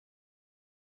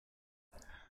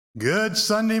Good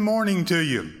Sunday morning to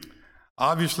you.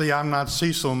 Obviously, I'm not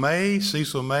Cecil May.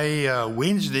 Cecil May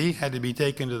Wednesday had to be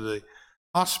taken to the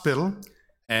hospital,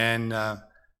 and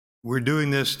we're doing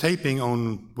this taping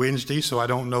on Wednesday, so I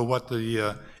don't know what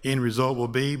the end result will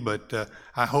be, but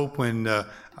I hope when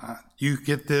you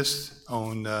get this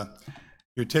on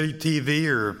your TV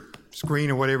or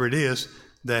screen or whatever it is,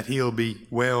 that he'll be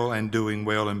well and doing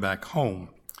well and back home.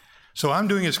 So I'm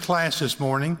doing his class this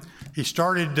morning. He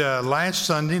started last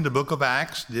Sunday in the book of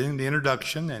Acts, did the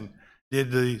introduction, and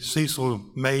did the Cecil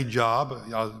May job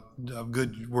of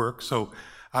good work. So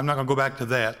I'm not going to go back to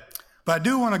that. But I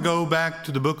do want to go back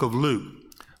to the book of Luke.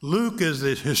 Luke is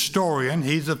the historian.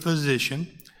 He's a physician.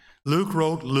 Luke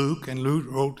wrote Luke, and Luke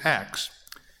wrote Acts.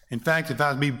 In fact, if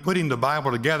I was putting the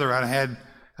Bible together, I'd had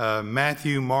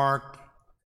Matthew, Mark,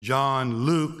 John,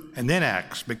 Luke, and then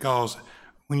Acts, because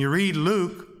when you read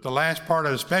Luke, the last part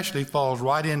of it especially falls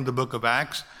right into the book of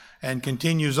Acts and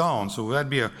continues on. So that'd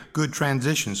be a good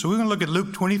transition. So we're going to look at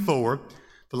Luke 24.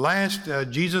 The last,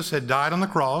 Jesus had died on the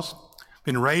cross,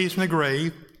 been raised from the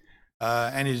grave,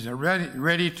 and he's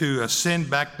ready to ascend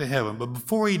back to heaven. But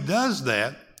before he does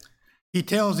that, he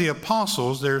tells the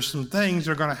apostles there's some things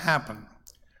that are going to happen.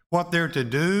 What they're to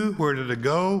do, where they're to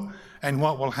go, and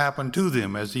what will happen to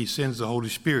them as he sends the Holy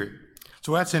Spirit.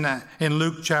 So that's in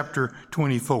Luke chapter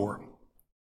 24.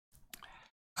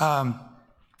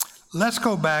 Let's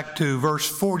go back to verse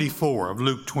 44 of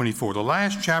Luke 24, the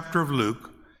last chapter of Luke.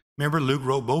 Remember, Luke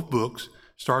wrote both books,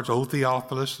 starts O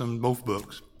Theophilus in both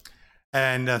books,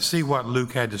 and see what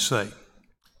Luke had to say.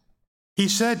 He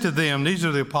said to them, these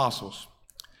are the apostles,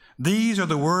 "These are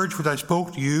the words which I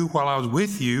spoke to you while I was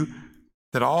with you,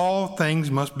 that all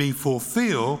things must be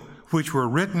fulfilled which were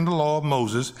written in the law of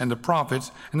Moses and the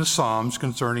prophets and the Psalms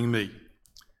concerning me."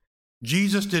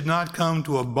 Jesus did not come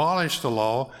to abolish the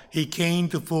law. He came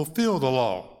to fulfill the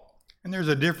law. And there's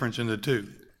a difference in the two.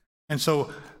 And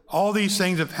so all these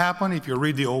things have happened. If you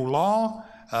read the old law,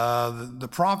 the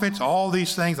prophets, all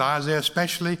these things, Isaiah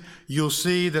especially, you'll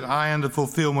see that I am the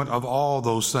fulfillment of all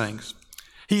those things.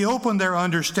 He opened their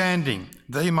understanding.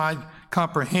 They might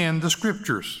comprehend the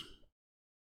scriptures.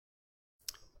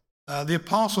 The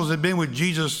apostles had been with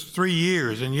Jesus 3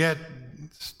 years and yet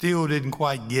still didn't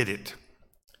quite get it.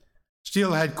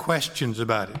 Still had questions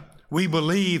about it. We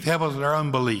believe, help us with our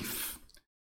unbelief.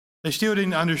 They still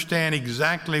didn't understand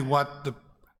exactly they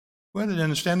didn't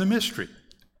understand the mystery.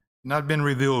 Not been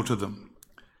revealed to them.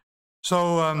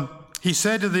 So he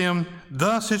said to them,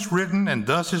 "Thus it's written, and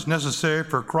thus it's necessary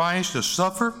for Christ to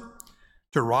suffer,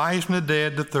 to rise from the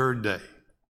dead the third day."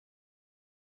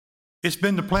 It's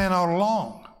been the plan all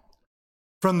along.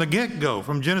 From the get-go,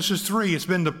 from Genesis 3, it's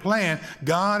been the plan.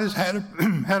 God has had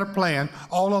a plan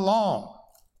all along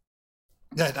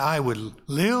that I would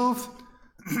live,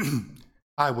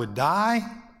 I would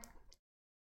die,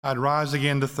 I'd rise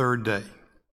again the third day.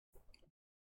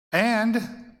 And,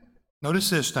 notice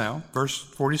this now, verse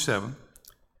 47,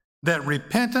 that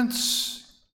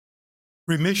repentance,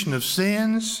 remission of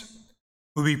sins,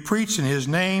 will be preached in his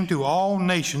name to all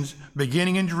nations,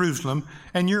 beginning in Jerusalem,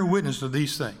 and you're witness of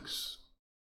these things.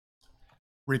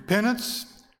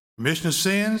 Repentance, remission of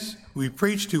sins, we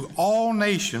preach to all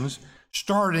nations,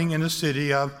 starting in the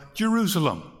city of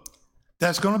Jerusalem.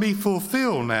 That's going to be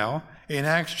fulfilled now in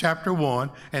Acts chapter 1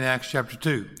 and Acts chapter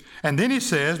 2. And then he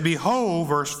says, "Behold,"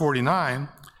 verse 49,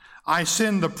 "I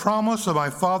send the promise of my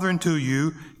Father unto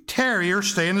you. Tarry or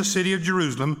stay in the city of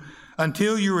Jerusalem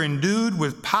until you are endued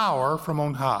with power from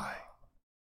on high."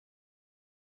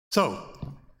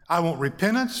 So, I want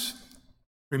repentance,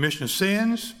 remission of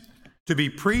sins, to be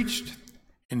preached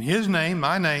in his name,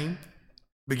 my name,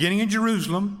 beginning in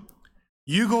Jerusalem.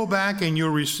 You go back and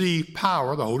you'll receive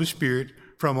power, the Holy Spirit,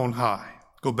 from on high.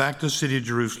 Go back to the city of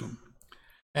Jerusalem.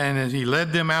 And as he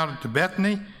led them out to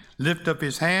Bethany, lifted up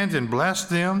his hands and blessed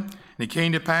them. And it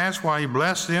came to pass, while he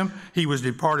blessed them, he was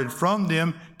departed from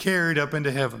them, carried up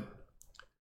into heaven.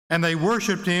 And they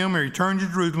worshiped him and returned to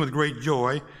Jerusalem with great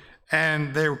joy.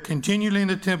 And they were continually in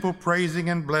the temple, praising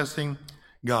and blessing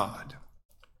God.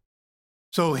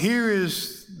 So here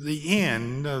is the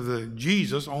end of the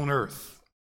Jesus on earth.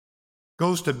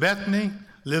 Goes to Bethany,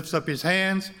 lifts up his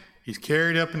hands, he's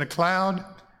carried up in a cloud,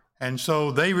 and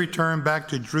so they return back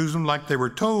to Jerusalem like they were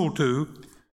told to,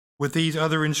 with these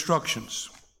other instructions.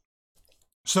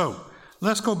 So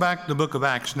let's go back to the book of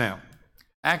Acts now.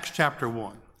 Acts chapter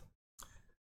 1.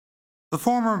 The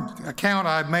former account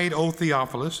I've made, O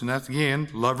Theophilus, and that's again,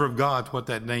 lover of God, what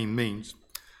that name means.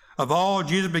 Of all,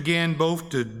 Jesus began both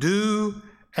to do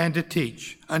and to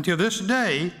teach, until this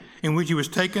day in which he was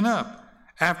taken up,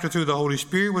 after through the Holy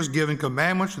Spirit was given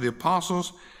commandments to the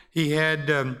apostles he had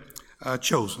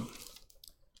chosen.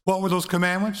 What were those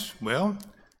commandments? Well,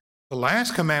 the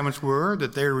last commandments were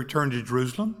that they return to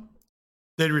Jerusalem,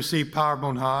 they'd receive power from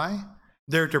on high,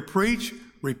 they're to preach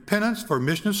repentance for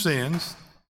remission of sins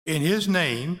in his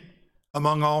name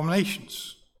among all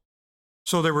nations.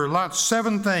 So there were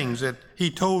 7 things that he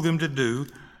told them to do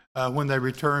when they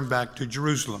returned back to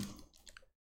Jerusalem.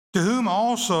 To whom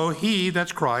also he,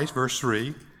 that's Christ, verse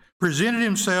 3, presented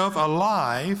himself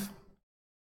alive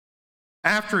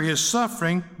after his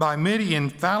suffering by many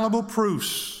infallible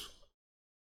proofs.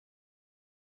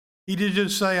 He didn't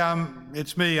just say,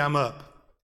 it's me, I'm up.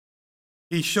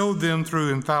 He showed them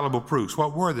through infallible proofs.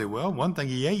 What were they? Well, one thing,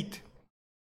 he ate.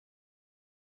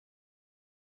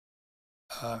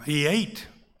 He ate.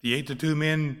 He ate the 2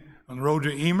 men on the road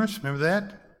to Emmaus. Remember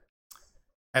that?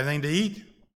 Had anything to eat?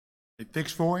 They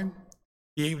fixed for him.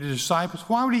 He ate with the disciples.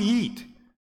 Why would he eat?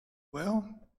 Well,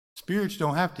 spirits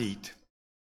don't have to eat.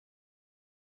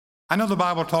 I know the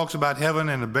Bible talks about heaven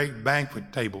and a big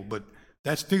banquet table, but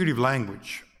that's figurative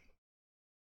language.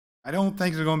 I don't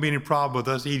think there's going to be any problem with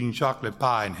us eating chocolate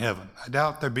pie in heaven. I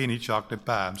doubt there'll be any chocolate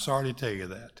pie. I'm sorry to tell you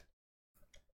that.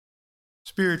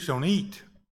 Spirits don't eat.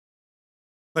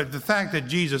 But the fact that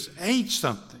Jesus ate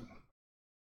something,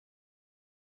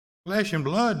 flesh and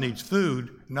blood needs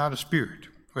food, not a spirit.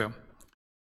 Well,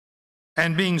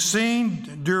 and being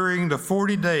seen during the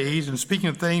 40 days and speaking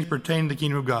of things pertaining to the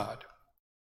kingdom of God.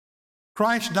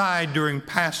 Christ died during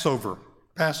Passover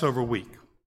week.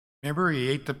 Remember, he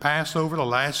ate the Passover, the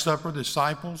Last Supper, the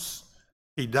disciples.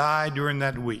 He died during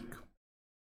that week.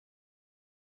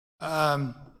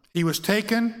 He was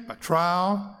taken by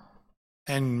trial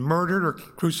and murdered or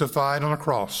crucified on a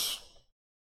cross,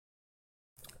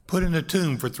 put in a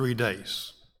tomb for 3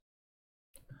 days.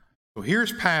 So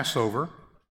here's Passover,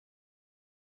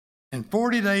 and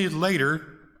 40 days later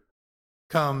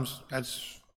comes,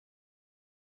 that's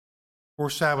 4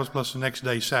 Sabbaths plus the next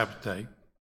day, Sabbath day,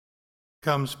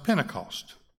 comes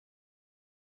Pentecost.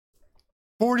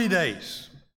 40 days.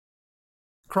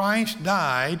 Christ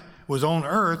died, was on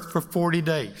earth for 40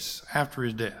 days after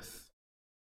his death.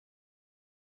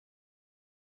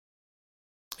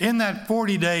 In that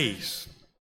 40 days,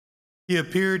 he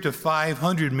appeared to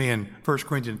 500 men, 1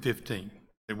 Corinthians 15,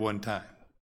 at one time.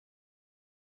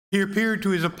 He appeared to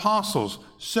his apostles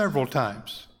several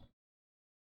times.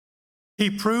 He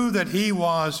proved that he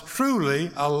was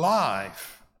truly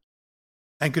alive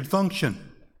and could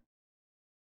function,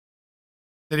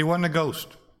 that he wasn't a ghost.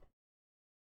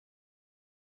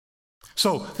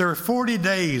 So there are 40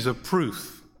 days of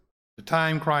proof, the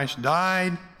time Christ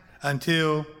died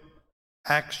until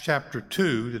Acts chapter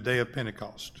 2, the day of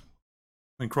Pentecost,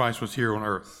 when Christ was here on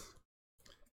earth.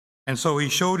 And so he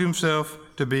showed himself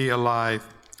to be alive.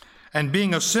 And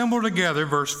being assembled together,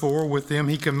 verse 4, with them,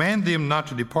 he commanded them not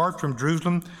to depart from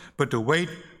Jerusalem, but to wait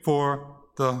for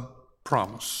the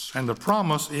promise. And the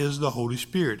promise is the Holy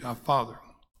Spirit, our Father,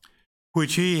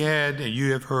 which he had, and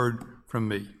you have heard from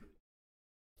me.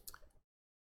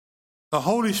 The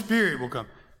Holy Spirit will come.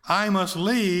 I must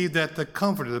leave that the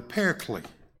Comforter, the Paraclete,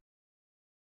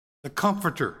 the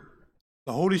Comforter,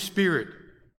 the Holy Spirit.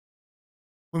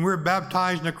 When we're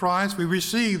baptized into Christ, we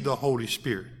receive the Holy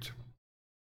Spirit.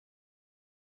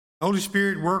 The Holy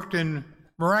Spirit worked in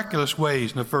miraculous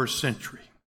ways in the first century.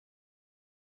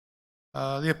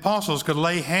 The apostles could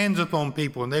lay hands upon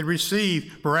people and they'd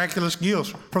receive miraculous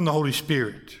gifts from the Holy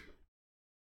Spirit.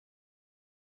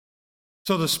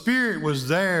 So the Spirit was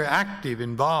there, active,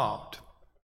 involved.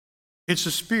 It's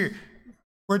the Spirit.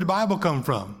 Where'd the Bible come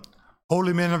from?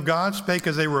 Holy men of God spake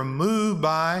as they were moved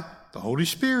by the Holy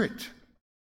Spirit.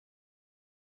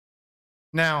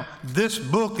 Now, this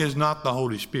book is not the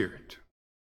Holy Spirit.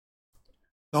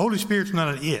 The Holy Spirit's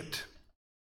not an it.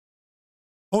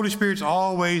 Holy Spirit's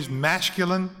always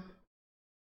masculine,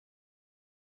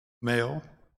 male,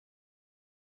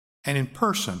 and in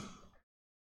person,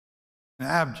 an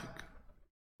object,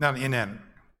 not an inanimate.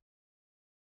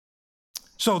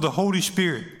 So the Holy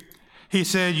Spirit, he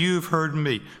said, you've heard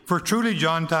me. For truly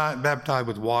John baptized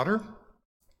with water,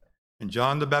 and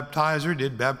John the baptizer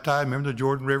did baptize. Remember the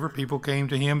Jordan River? People came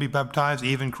to him, be baptized,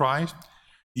 even Christ.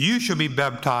 You shall be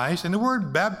baptized. And the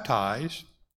word baptized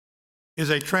is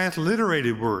a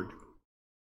transliterated word.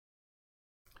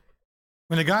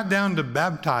 When it got down to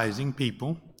baptizing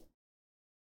people,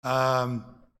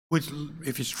 which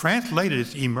if it's translated,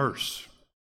 it's immerse.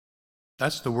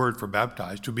 That's the word for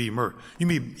baptized, to be immersed. You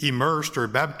mean immersed or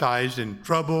baptized in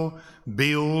trouble,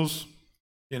 bills,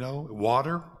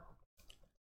 water.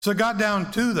 So it got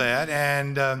down to that,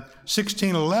 and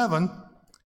 1611,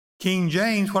 King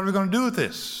James, what are we going to do with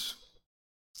this?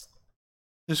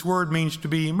 This word means to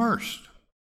be immersed.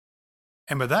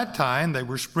 And by that time, they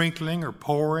were sprinkling or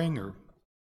pouring or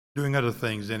doing other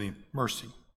things than mercy,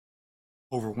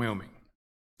 overwhelming.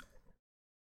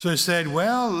 So they said,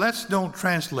 well, let's don't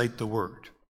translate the word.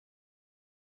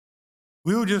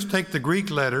 We'll just take the Greek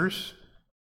letters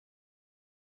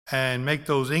and make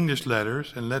those English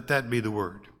letters and let that be the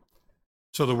word.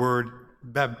 So the word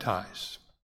baptize.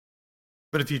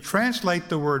 But if you translate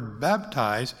the word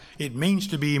baptize, it means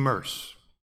to be immersed.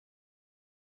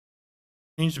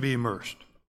 It means to be immersed.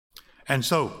 And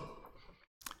so,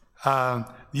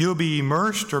 you'll be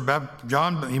immersed, or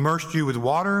John immersed you with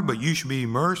water, but you should be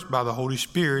immersed by the Holy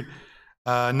Spirit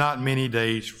not many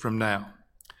days from now.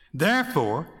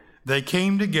 Therefore, they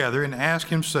came together and asked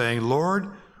him, saying, Lord,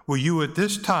 will you at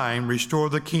this time restore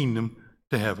the kingdom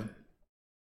to heaven?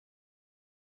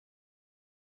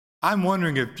 I'm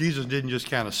wondering if Jesus didn't just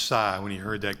kind of sigh when he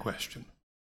heard that question.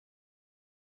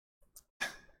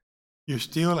 You're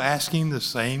still asking the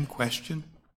same question?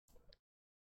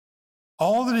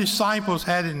 All the disciples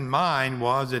had in mind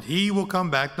was that he will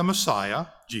come back, the Messiah,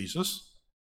 Jesus,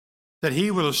 that he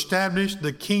will establish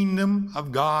the kingdom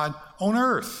of God on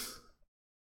earth.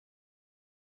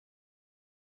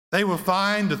 They will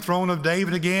find the throne of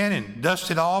David again and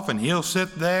dust it off, and he'll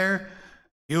sit there.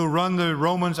 He'll run the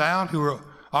Romans out who were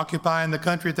occupying the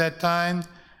country at that time,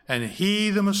 and he,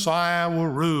 the Messiah, will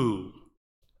rule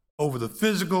over the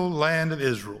physical land of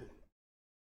Israel.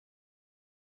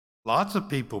 Lots of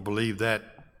people believe that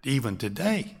even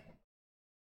today.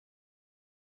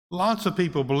 Lots of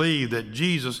people believe that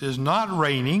Jesus is not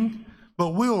reigning,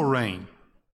 but will reign.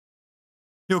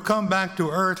 He'll come back to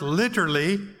earth,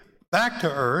 literally back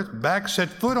to earth, back, set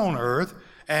foot on earth,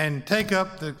 and take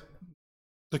up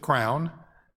the crown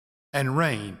and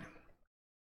reign.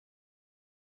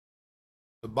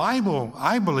 The Bible,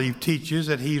 I believe, teaches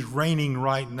that he's reigning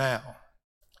right now.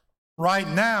 Right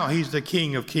now, he's the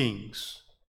King of Kings.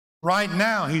 Right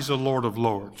now, he's the Lord of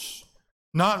Lords.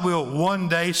 Not will one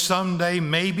day, someday,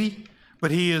 maybe, but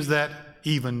he is that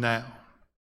even now.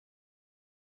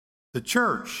 The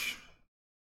church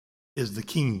is the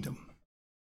kingdom.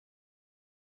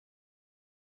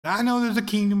 Now, I know there's a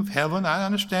kingdom of heaven. I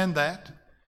understand that.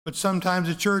 But sometimes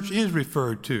the church is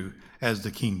referred to as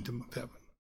the kingdom of heaven.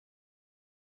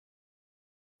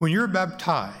 When you're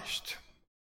baptized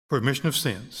for remission of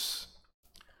sins,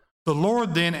 the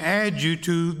Lord then adds you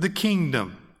to the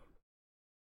kingdom,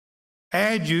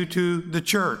 adds you to the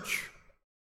church,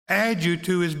 adds you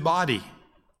to his body,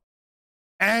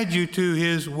 adds you to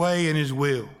his way and his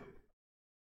will.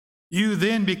 You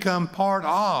then become part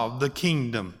of the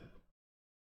kingdom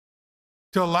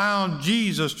to allow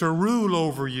Jesus to rule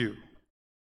over you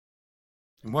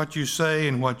and what you say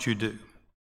and what you do.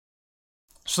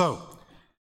 So,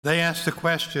 they asked a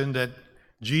question that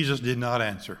Jesus did not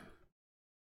answer.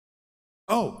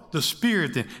 Oh, the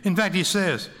Spirit then. In fact, he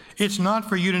says, it's not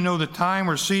for you to know the time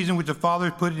or season which the Father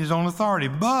has put in his own authority,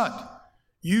 but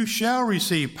you shall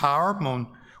receive power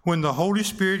when the Holy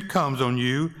Spirit comes on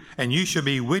you, and you shall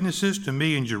be witnesses to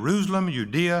me in Jerusalem,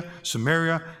 Judea,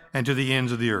 Samaria, and to the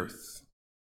ends of the earth.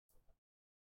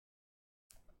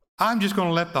 I'm just going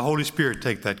to let the Holy Spirit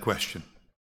take that question.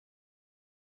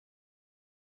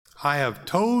 I have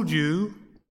told you,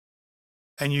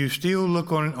 and you still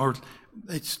look on, or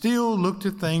they still looked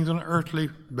at things on an earthly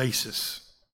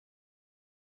basis.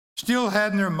 Still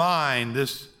had in their mind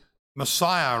this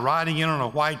Messiah riding in on a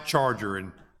white charger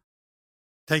and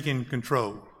taking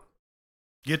control.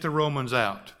 Get the Romans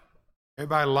out.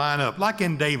 Everybody line up, like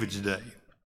in David's day.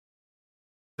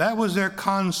 That was their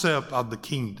concept of the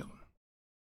kingdom.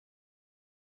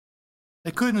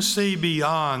 They couldn't see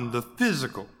beyond the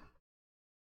physical.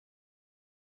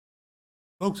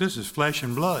 Folks, this is flesh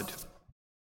and blood.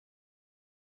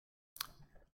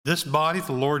 This body, if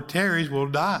the Lord tarries, will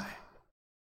die.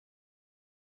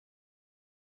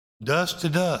 Dust to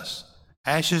dust,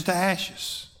 ashes to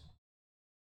ashes.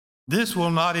 This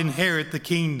will not inherit the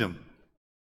kingdom.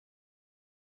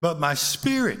 But my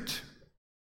spirit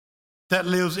that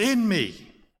lives in me,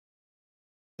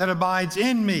 that abides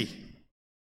in me,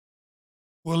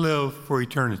 will live for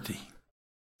eternity.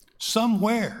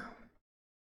 Somewhere.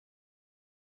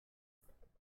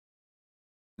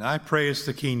 And I pray it's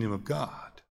the kingdom of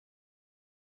God.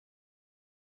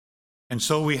 And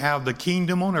so we have the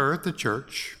kingdom on earth, the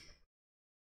church.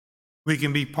 We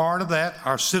can be part of that,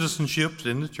 our citizenship's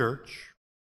in the church,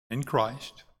 in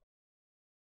Christ,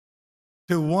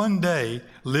 to one day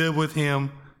live with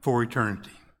him for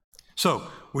eternity. So,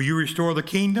 will you restore the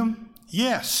kingdom?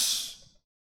 Yes.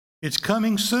 It's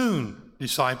coming soon,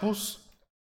 disciples.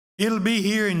 It'll be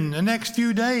here in the next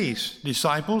few days,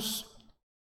 disciples.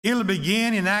 It'll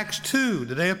begin in Acts 2,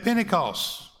 the day of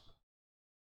Pentecost.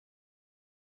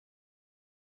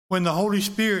 when the Holy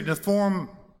Spirit in the form of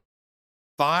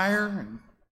fire and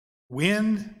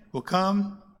wind will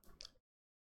come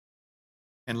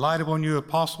and light upon you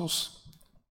apostles,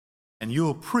 and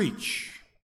you'll preach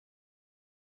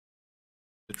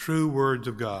the true words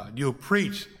of God. You'll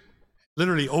preach,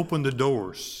 literally open the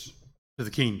doors to the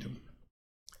kingdom.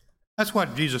 That's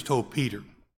what Jesus told Peter.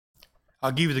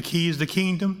 I'll give you the keys to the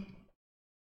kingdom,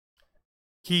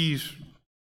 keys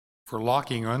for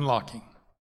locking or unlocking.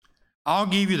 I'll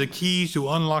give you the keys to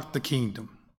unlock the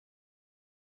kingdom.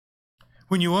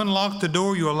 When you unlock the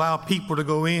door, you allow people to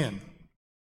go in.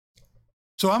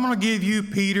 So I'm going to give you,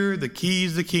 Peter, the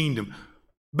keys to the kingdom.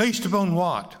 Based upon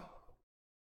what?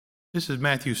 This is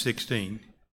Matthew 16.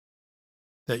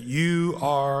 That you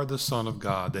are the Son of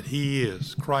God, that He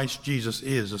is, Christ Jesus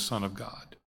is the Son of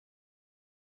God.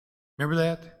 Remember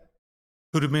that?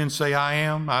 Who do men say I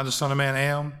am? I, the Son of Man,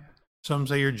 am. Some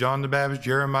say you're John the Baptist,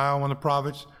 Jeremiah, one of the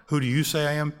prophets. Who do you say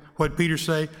I am? What did Peter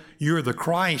say? You're the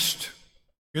Christ.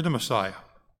 You're the Messiah.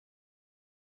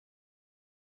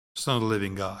 Son of the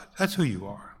living God. That's who you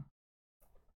are.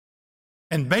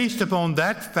 And based upon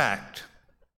that fact,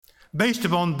 based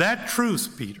upon that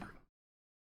truth, Peter,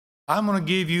 I'm going to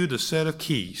give you the set of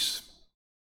keys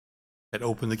that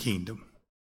open the kingdom.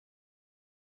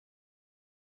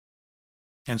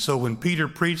 And so when Peter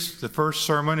preached the first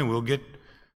sermon, and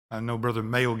I know Brother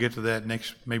May will get to that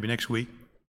maybe next week,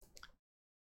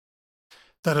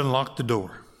 that unlocked the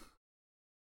door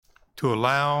to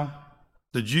allow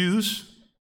the Jews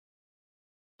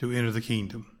to enter the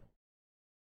kingdom.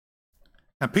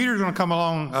 Now Peter's going to come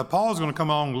along, Paul's going to come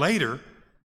along later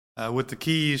with the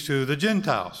keys to the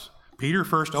Gentiles. Peter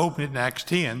first opened it in Acts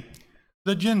 10.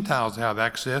 The Gentiles have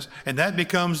access, and that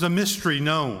becomes the mystery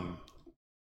known,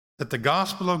 that the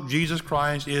gospel of Jesus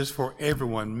Christ is for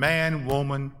everyone, man,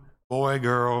 woman, boy,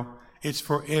 girl. It's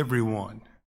for everyone,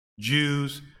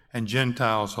 Jews and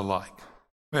Gentiles alike.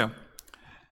 Well,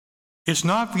 it's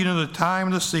not for you to know the time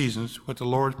and the seasons what the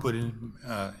Lord put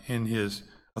in His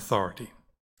authority.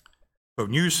 But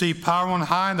when you receive power on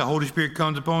high and the Holy Spirit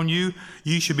comes upon you,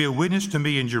 you shall be a witness to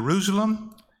me in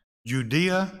Jerusalem,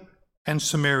 Judea, and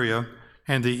Samaria,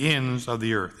 and the ends of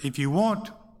the earth. If you want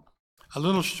a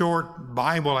little short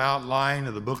Bible outline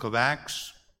of the book of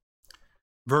Acts,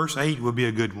 verse 8 would be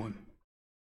a good one.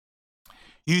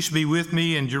 You shall be with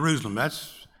me in Jerusalem.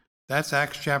 That's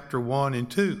Acts chapter 1 and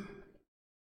 2,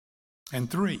 and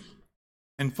 3,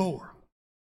 and 4.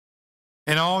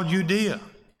 And all Judea,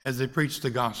 as they preached the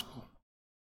gospel.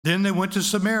 Then they went to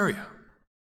Samaria,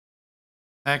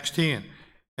 Acts 10.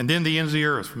 And then the ends of the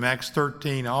earth, from Acts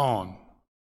 13 on.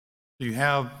 So you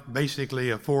have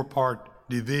basically a 4-part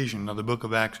division of the book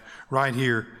of Acts right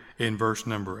here in verse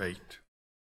number 8.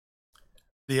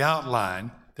 The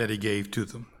outline that He gave to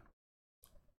them.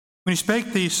 When He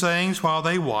spake these things while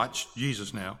they watched,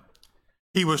 Jesus now,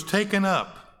 He was taken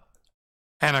up,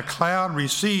 and a cloud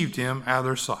received Him out of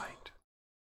their sight.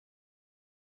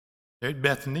 There at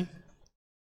Bethany.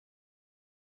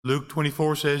 Luke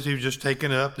 24 says He was just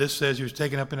taken up. This says He was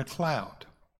taken up in a cloud.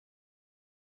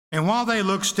 And while they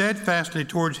looked steadfastly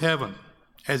towards heaven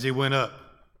as He went up.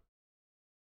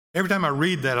 Every time I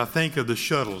read that, I think of the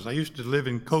shuttles. I used to live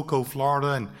in Cocoa,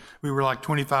 Florida, and we were like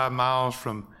 25 miles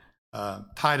from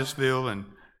Titusville and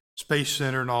Space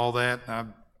Center and all that.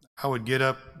 I would get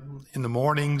up in the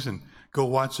mornings and go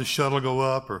watch the shuttle go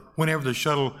up, or whenever the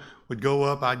shuttle would go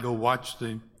up, I'd go watch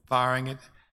the firing it.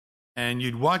 And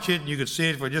you'd watch it, and you could see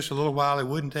it for just a little while. It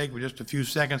wouldn't take but just a few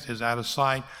seconds. It's out of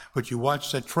sight. But you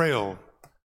watch that trail,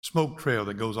 smoke trail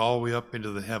that goes all the way up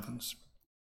into the heavens.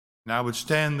 And I would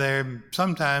stand there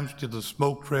sometimes till the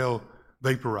smoke trail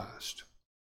vaporized.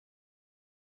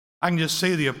 I can just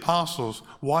see the apostles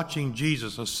watching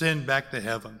Jesus ascend back to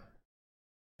heaven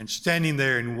and standing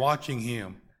there and watching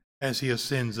Him as He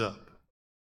ascends up.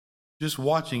 Just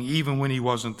watching even when He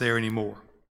wasn't there anymore.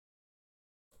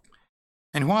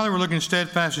 And while they were looking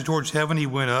steadfastly towards heaven, He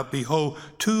went up. Behold,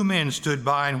 2 men stood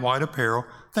by in white apparel.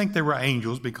 Think they were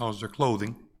angels because their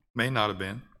clothing may not have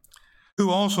been. Who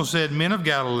also said, Men of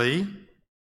Galilee,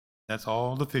 that's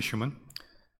all the fishermen,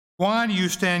 why do you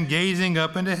stand gazing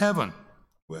up into heaven?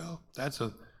 Well, that's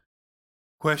a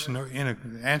question,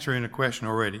 answer in a question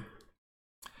already.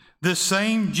 This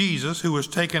same Jesus who was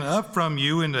taken up from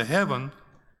you into heaven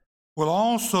will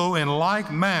also in like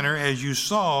manner as you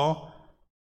saw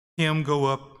Him go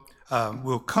up,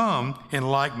 will come in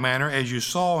like manner as you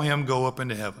saw Him go up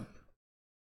into heaven.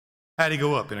 How'd He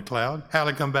go up? In a cloud? How'd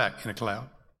He come back? In a cloud.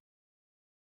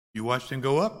 You watched Him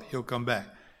go up, He'll come back.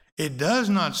 It does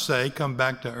not say come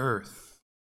back to earth.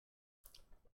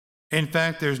 In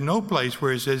fact, there's no place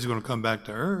where it says He's going to come back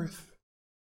to earth.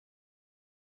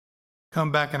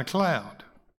 come back in a cloud,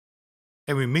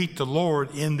 and we meet the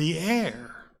Lord in the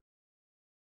air.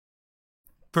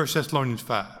 1 Thessalonians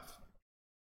 5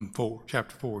 and 4,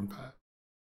 chapter 4 and 5.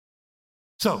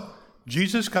 So,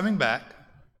 Jesus coming back.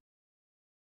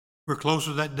 We're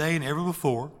closer that day than ever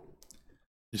before.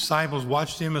 Disciples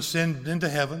watched him ascend into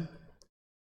heaven.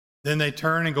 Then they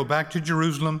turn and go back to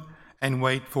Jerusalem and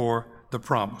wait for the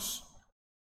promise.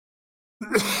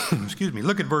 Excuse me.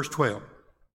 Look at verse 12.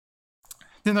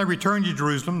 Then they returned to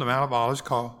Jerusalem, the Mount of Olives,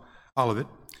 called Olivet,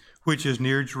 which is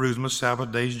near Jerusalem, a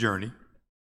Sabbath day's journey.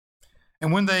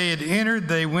 And when they had entered,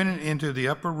 they went into the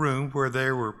upper room where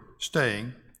they were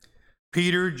staying.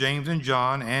 Peter, James and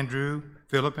John, Andrew,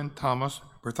 Philip and Thomas,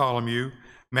 Bartholomew,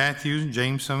 Matthew and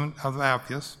James, son of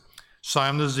Alphaeus,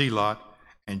 Simon the Zealot,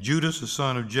 and Judas, the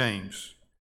son of James.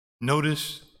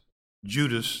 Notice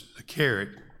Judas, the carrot,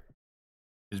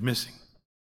 is missing.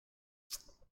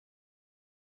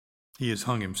 He has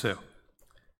hung himself.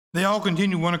 They all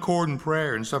continued one accord in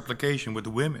prayer and supplication with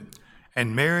the women,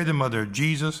 and Mary, the mother of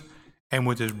Jesus, and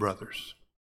with his brothers.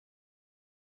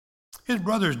 His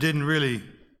brothers didn't really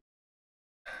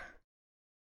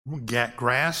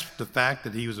grasp the fact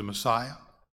that he was a Messiah.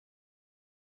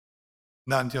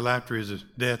 Not until after his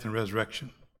death and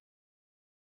resurrection.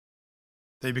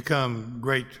 They become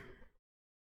great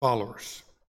followers.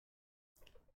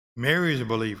 Mary is a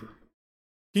believer.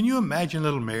 Can you imagine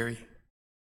little Mary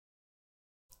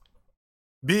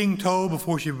being told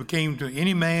before she came to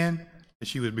any man that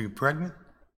she was being pregnant?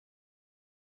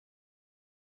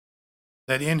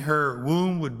 That in her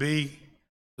womb would be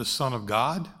the Son of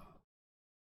God?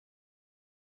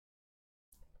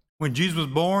 When Jesus was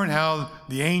born, how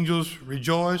the angels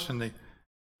rejoiced and the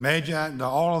Magi, and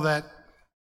all of that.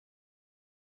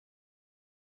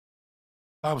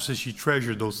 The Bible says she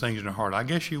treasured those things in her heart. I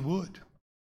guess she would.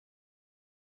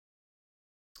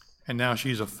 And now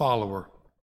she's a follower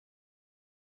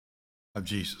of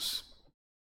Jesus.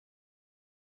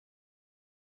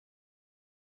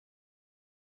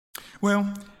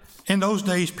 Well, in those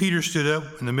days, Peter stood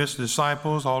up in the midst of the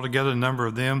disciples. Altogether, the number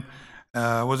of them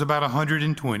was about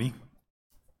 120.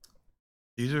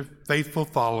 These are faithful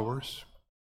followers,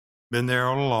 been there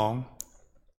all along.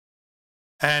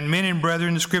 And men and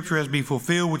brethren, the scripture has been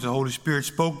fulfilled, which the Holy Spirit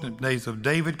spoke in the days of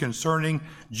David concerning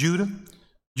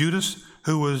Judas,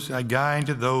 who was a guide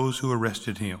to those who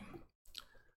arrested him.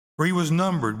 For he was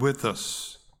numbered with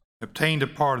us, obtained a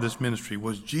part of this ministry.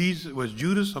 Was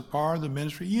Judas a part of the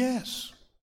ministry? Yes.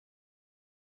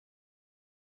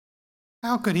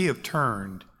 How could he have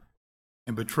turned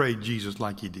and betrayed Jesus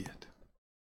like he did?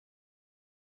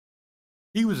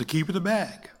 He was the keeper of the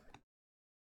bag.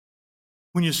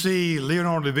 When you see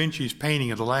Leonardo da Vinci's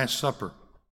painting of the Last Supper,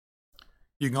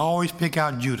 you can always pick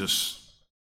out Judas.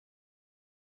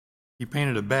 He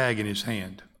painted a bag in his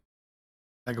hand,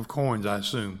 bag of coins, I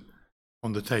assume,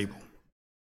 on the table.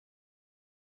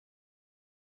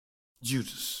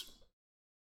 Judas.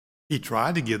 He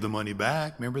tried to give the money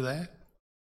back, remember that?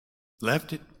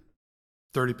 Left it,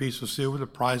 30 pieces of silver, the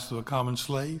price of a common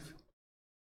slave.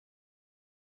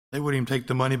 They wouldn't even take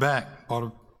the money back,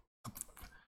 bought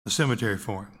a cemetery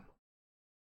for him.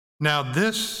 Now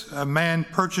this man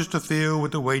purchased a field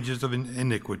with the wages of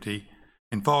iniquity,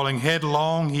 and falling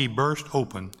headlong, he burst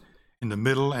open in the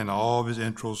middle, and all of his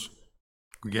entrails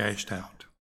gashed out.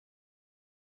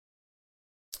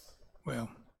 Well,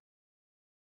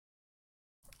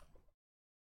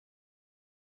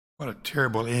 what a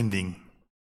terrible ending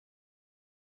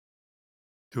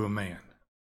to a man.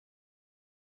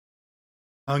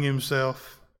 Hung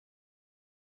himself.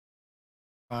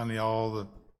 Finally, all the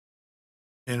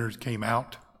innards came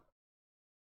out.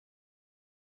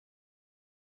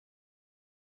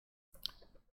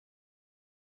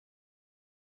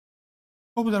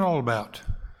 What was that all about?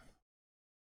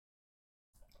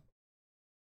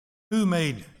 Who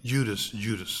made Judas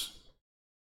Judas?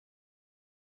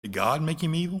 Did God make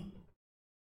him evil?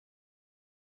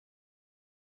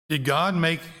 Did God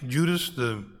make Judas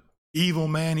the evil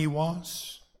man he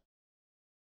was?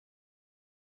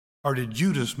 Or did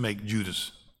Judas make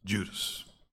Judas Judas?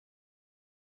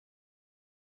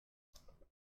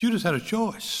 Judas had a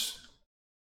choice.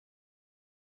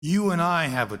 You and I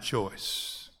have a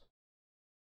choice.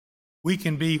 We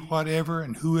can be whatever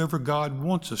and whoever God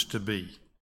wants us to be.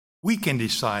 We can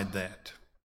decide that.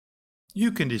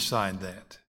 You can decide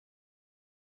that.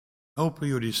 Hopefully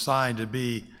you'll decide to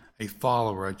be a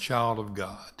follower, a child of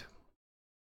God.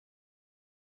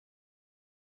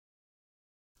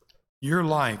 Your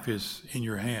life is in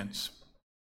your hands.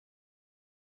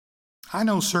 I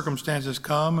know circumstances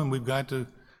come and we've got to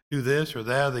do this or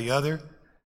that or the other,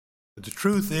 but the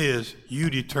truth is you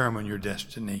determine your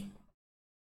destiny.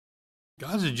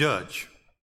 God's a judge,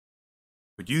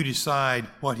 but you decide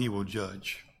what he will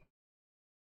judge.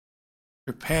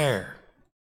 Prepare.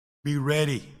 Be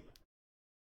ready.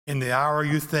 In the hour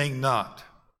you think not,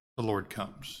 the Lord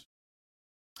comes.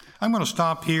 I'm going to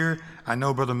stop here. I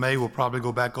know Brother May will probably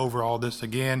go back over all this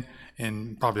again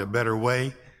in probably a better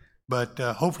way, but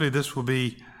hopefully this will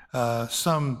be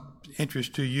some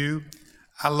interest to you.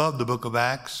 I love the book of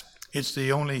Acts. It's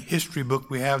the only history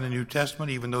book we have in the New Testament,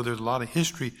 even though there's a lot of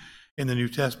history in the New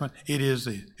Testament. It is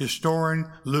the historian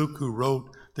Luke who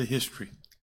wrote the history.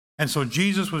 And so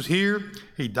Jesus was here.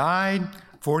 He died.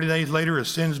 40 days later,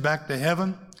 ascends back to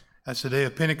heaven. That's the day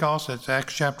of Pentecost. That's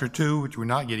Acts chapter 2, which we're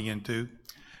not getting into.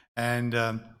 And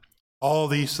all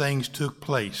these things took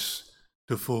place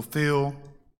to fulfill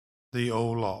the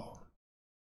old law.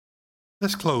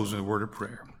 Let's close in a word of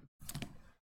prayer.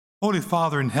 Holy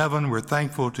Father in heaven, we're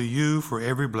thankful to you for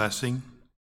every blessing.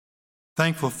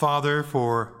 Thankful, Father,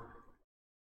 for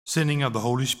sending of the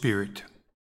Holy Spirit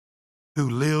who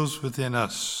lives within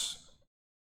us.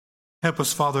 Help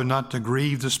us, Father, not to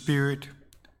grieve the Spirit,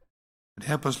 but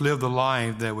help us live the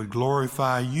life that would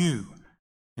glorify you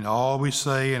in all we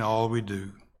say and all we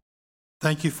do.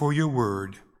 Thank you for your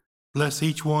word. Bless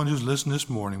each one who's listened this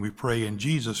morning. We pray in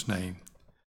Jesus' name,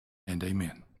 and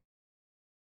amen.